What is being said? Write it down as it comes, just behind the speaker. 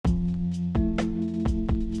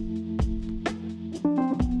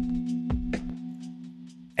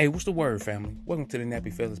Hey, what's the word, family? Welcome to the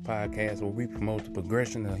Nappy Fellas podcast, where we promote the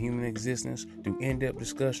progression of human existence through in-depth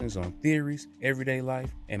discussions on theories, everyday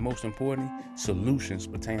life, and most importantly, solutions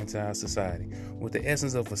pertaining to our society. With the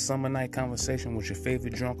essence of a summer night conversation with your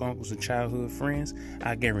favorite drunk uncles and childhood friends,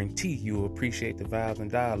 I guarantee you'll appreciate the vibes and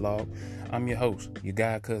dialogue. I'm your host, your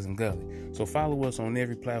god cousin Gully. So follow us on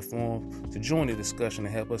every platform to join the discussion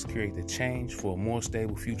and help us create the change for a more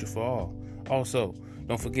stable future for all. Also,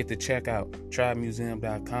 don't forget to check out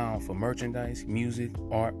tribemuseum.com for merchandise, music,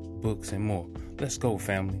 art, books, and more. Let's go,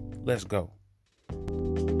 family. Let's go.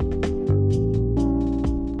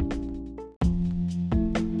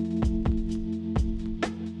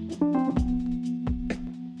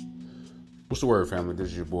 What's the word, family? This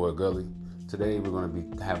is your boy Gully. Today we're going to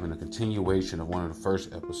be having a continuation of one of the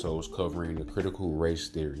first episodes covering the critical race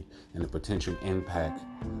theory and the potential impact,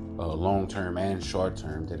 long-term and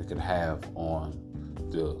short-term, that it could have on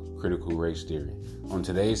the critical race theory. On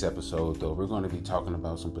today's episode, though, we're going to be talking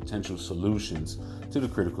about some potential solutions to the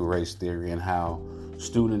critical race theory and how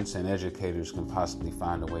students and educators can possibly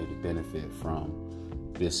find a way to benefit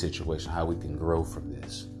from this situation, how we can grow from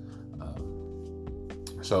this.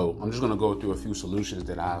 So I'm just going to go through a few solutions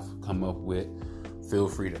that I've come up with. Feel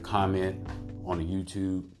free to comment on the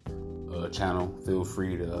YouTube channel. Feel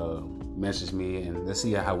free to message me, and let's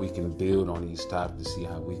see how we can build on these topics, to see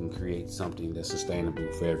how we can create something that's sustainable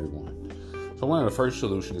for everyone. So one of the first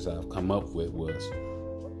solutions I've come up with was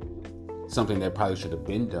something that probably should have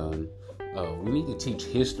been done. We need to teach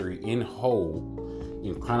history in whole,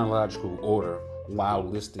 in chronological order, while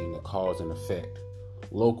listing the cause and effect,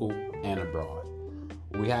 local and abroad.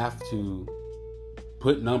 We have to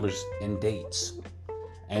put numbers and dates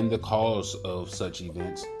and the cause of such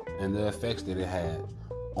events and the effects that it had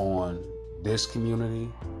on this community,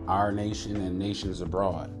 our nation, and nations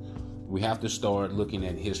abroad. We have to start looking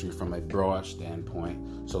at history from a broad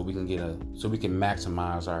standpoint so we can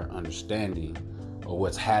maximize our understanding of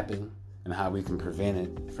what's happened and how we can prevent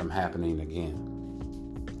it from happening again.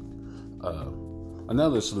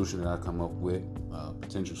 Another solution that I come up with,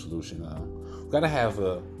 potential solution, we gotta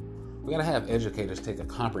have educators take a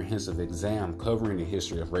comprehensive exam covering the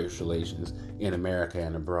history of race relations in America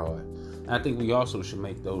and abroad. And I think we also should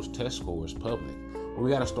make those test scores public. We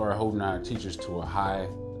got to start holding our teachers to a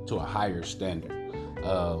higher standard.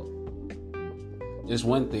 It's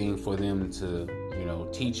one thing for them to,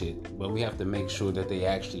 teach it, but we have to make sure that they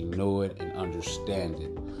actually know it and understand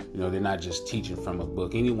it. They're not just teaching from a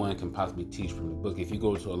book. Anyone can possibly teach from the book. If you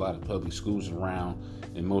go to a lot of public schools around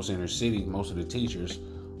in most inner cities, most of the teachers,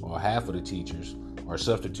 or half of the teachers, are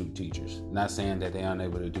substitute teachers. Not saying that they're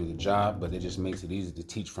unable to do the job, but it just makes it easy to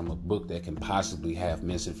teach from a book that can possibly have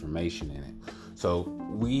misinformation in it. So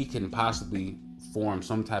we can possibly form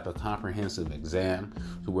some type of comprehensive exam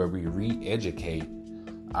to where we re-educate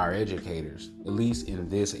our educators, at least in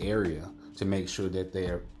this area, to make sure that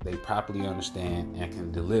they properly understand and can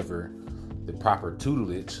deliver the proper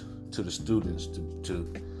tutelage to the students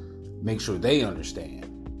to make sure they understand.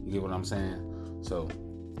 You get what I'm saying? So,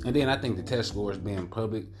 and then I think the test scores being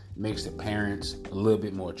public makes the parents a little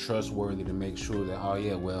bit more trustworthy to make sure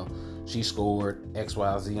that, she scored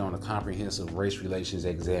XYZ on a comprehensive race relations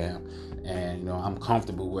exam, and I'm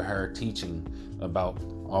comfortable with her teaching about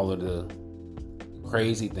all of the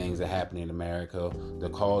crazy things that happen in America, the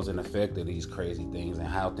cause and effect of these crazy things, and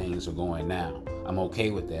how things are going now. I'm okay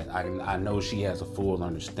with that. I know she has a full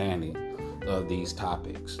understanding of these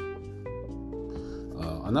topics.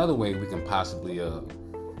 Another way we can possibly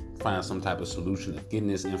find some type of solution of getting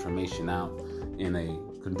this information out in a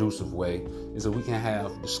conducive way is that we can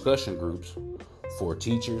have discussion groups for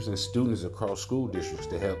teachers and students across school districts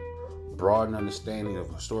to help broaden understanding of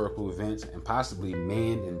historical events and possibly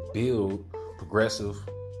mend and build progressive,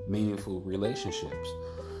 meaningful relationships.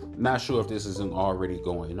 Not sure if this isn't already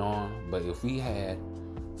going on, but if we had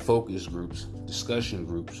focus groups, discussion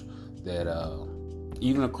groups that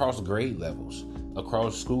even across grade levels,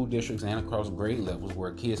 across school districts and across grade levels,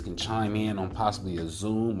 where kids can chime in on possibly a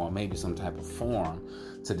Zoom or maybe some type of forum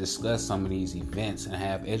to discuss some of these events and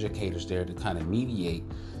have educators there to kind of mediate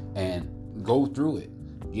and go through it,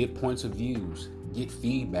 get points of views, get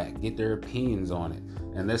feedback, get their opinions on it.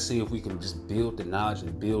 And let's see if we can just build the knowledge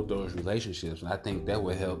and build those relationships. And I think that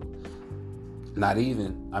would help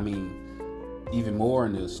even more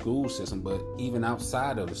in the school system, but even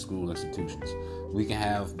outside of the school institutions. We can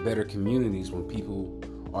have better communities when people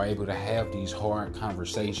are able to have these hard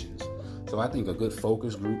conversations. So I think a good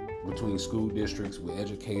focus group between school districts with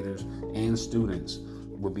educators and students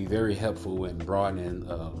would be very helpful in broadening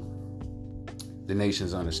the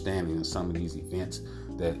nation's understanding of some of these events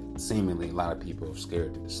that seemingly a lot of people are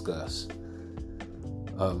scared to discuss.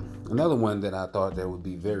 Another one that I thought that would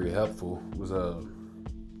be very helpful was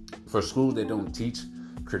for schools that don't teach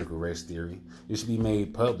critical race theory, it should be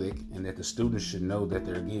made public, and that the students should know that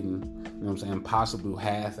they're getting, possible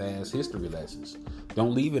half-ass history lessons.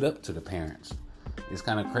 Don't leave it up to the parents. It's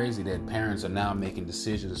kind of crazy that parents are now making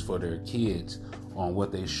decisions for their kids on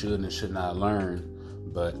what they should and should not learn,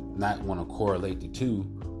 but not want to correlate the two.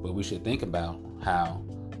 But we should think about how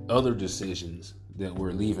other decisions that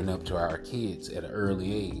we're leaving up to our kids at an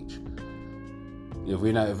early age. If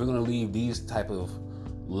we're going to leave these type of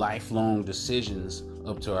lifelong decisions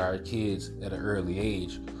up to our kids at an early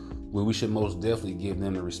age, well, we should most definitely give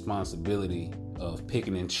them the responsibility of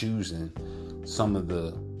picking and choosing some of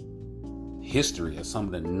the history or some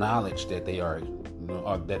of the knowledge that they are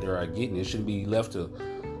getting. It shouldn't be left to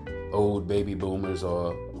old baby boomers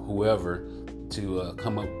or whoever to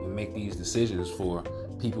come up and make these decisions for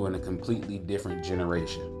people in a completely different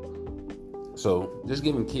generation. So just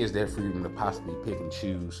giving kids that freedom to possibly pick and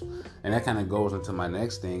choose. And that kind of goes into my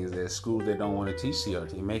next thing, is that schools that don't want to teach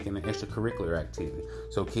CRT, make it an extracurricular activity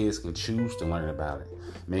so kids can choose to learn about it.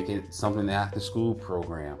 Make it something after school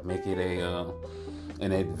program. Make it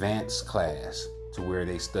an advanced class to where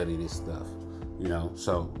they study this stuff.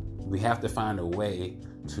 So we have to find a way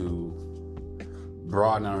to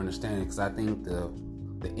broaden our understanding, because I think the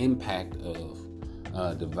impact of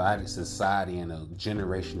divided society and a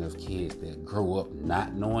generation of kids that grow up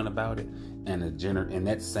not knowing about it, and and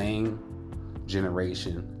that same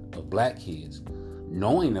generation of black kids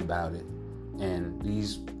knowing about it, and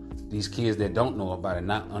these kids that don't know about it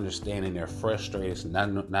not understanding their frustration, not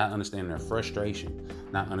understanding their frustration,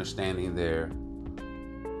 not understanding their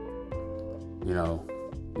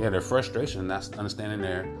their frustration, not understanding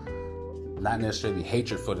their, not necessarily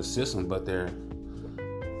hatred for the system, but their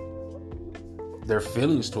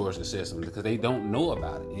feelings towards the system, because they don't know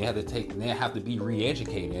about it. They have to be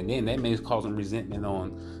re-educated, and then that may cause them resentment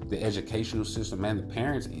on the educational system and the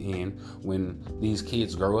parents' end when these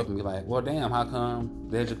kids grow up and be like, well, damn, how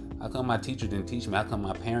come my teacher didn't teach me? How come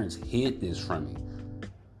my parents hid this from me?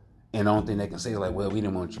 And the only thing they can say is like, well, we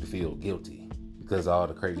didn't want you to feel guilty because of all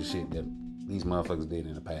the crazy shit that these motherfuckers did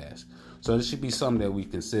in the past. So this should be something that we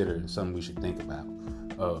consider, something we should think about.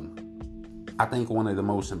 I think one of the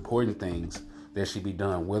most important things that should be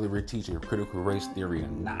done, whether we're teaching critical race theory or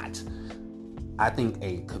not, I think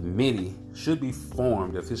a committee should be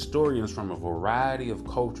formed of historians from a variety of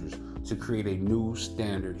cultures to create a new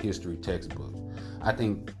standard history textbook. I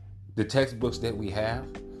think the textbooks that we have,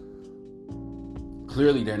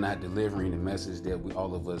 clearly they're not delivering the message that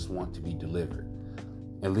all of us want to be delivered,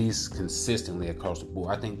 at least consistently across the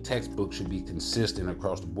board. I think textbooks should be consistent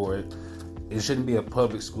across the board. It shouldn't be a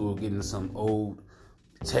public school getting some old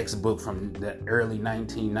textbook from the early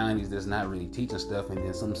 1990s that's not really teaching stuff, and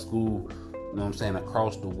then some school,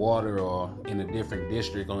 across the water or in a different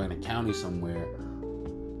district or in a county somewhere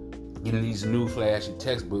getting these new flashy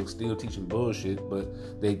textbooks, still teaching bullshit,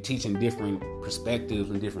 but they teaching different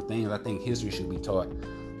perspectives and different things. I think history should be taught.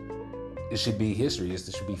 It should be history. It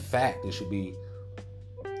should be fact. It should be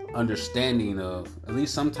understanding of, at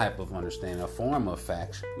least some type of understanding, a form of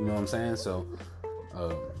facts. You know what I'm saying? So,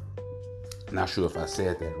 not sure if I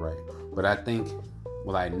said that right, but I think,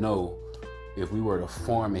 I know if we were to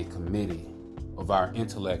form a committee of our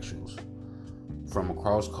intellectuals from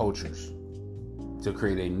across cultures to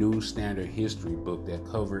create a new standard history book that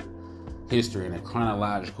covered history in a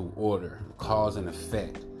chronological order, cause and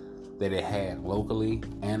effect that it had locally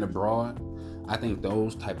and abroad, I think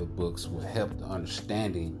those type of books will help the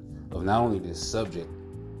understanding of not only this subject,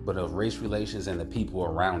 but of race relations and the people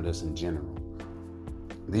around us in general.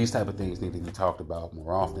 These type of things need to be talked about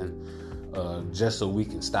more often, just so we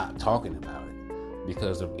can stop talking about it.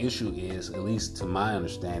 Because the issue is, at least to my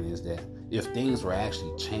understanding, is that if things were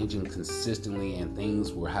actually changing consistently and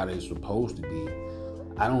things were how they're supposed to be,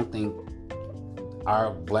 I don't think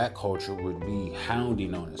our black culture would be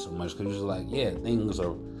hounding on it so much, because it's like, yeah, things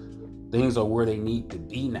are where they need to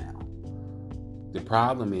be now. The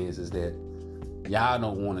problem is that y'all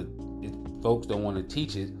don't want to, folks don't want to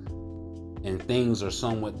teach it, and things are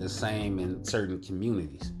somewhat the same in certain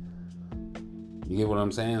communities. You get what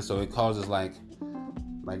I'm saying? So it causes like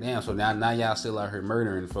damn, so now y'all still out here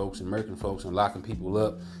murdering folks and murking folks and locking people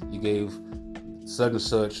up. You gave such and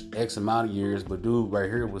such X amount of years, but dude right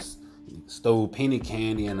here stole penny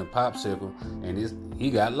candy and a popsicle, and he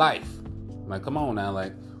got life. Like, come on now,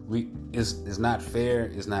 like it's not fair,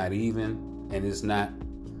 it's not even, and it's not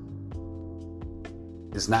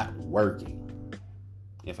working,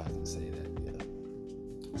 if I can say that. Yeah.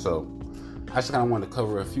 So I just kind of want to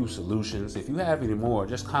cover a few solutions. If you have any more,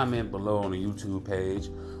 just comment below on the YouTube page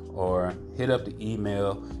or hit up the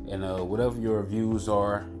email, and whatever your views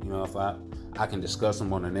are, if I can discuss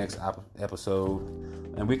them on the next episode,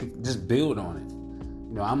 and we can just build on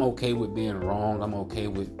it. I'm okay with being wrong. I'm okay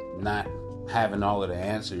with not having all of the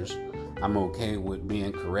answers. I'm okay with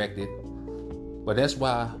being corrected. But that's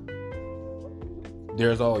why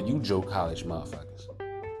there's all you Joe College motherfuckers.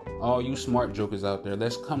 All you smart jokers out there,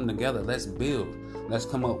 let's come together. Let's build. Let's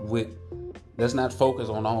not focus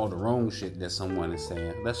on all the wrong shit that someone is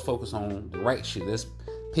saying. Let's focus on the right shit. Let's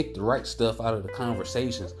pick the right stuff out of the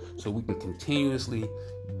conversations so we can continuously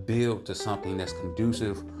build to something that's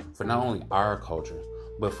conducive for not only our culture,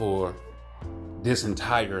 but for this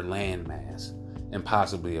entire landmass and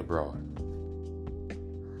possibly abroad.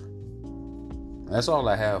 That's all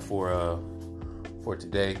I have for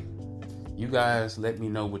today. You guys let me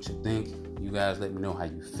know what you think. You guys let me know how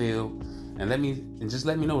you feel. And just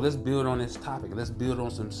let me know. Let's build on this topic. Let's build on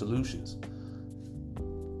some solutions.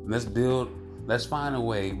 Let's find a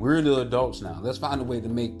way. We're the adults now. Let's find a way to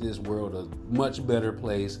make this world a much better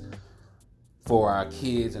place for our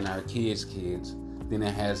kids and our kids' kids than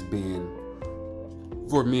it has been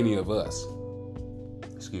for many of us.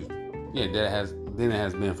 Excuse me. Yeah, than it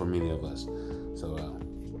has been for many of us. So,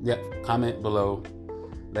 comment below.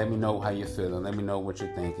 Let me know how you're feeling. Let me know what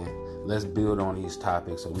you're thinking. Let's build on these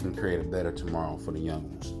topics so we can create a better tomorrow for the young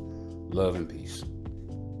ones. Love and peace.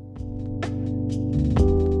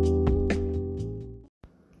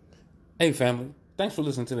 Hey, family. Thanks for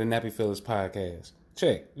listening to the Nappy Fellas podcast.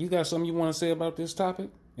 Check. You got something you want to say about this topic?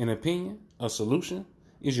 An opinion? A solution?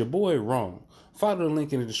 Is your boy wrong? Follow the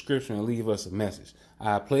link in the description and leave us a message.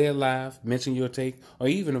 I'll play it live, mention your take, or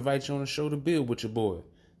even invite you on the show to build with your boy.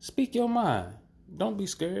 Speak your mind. Don't be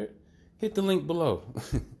scared. Hit the link below.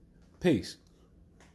 Peace.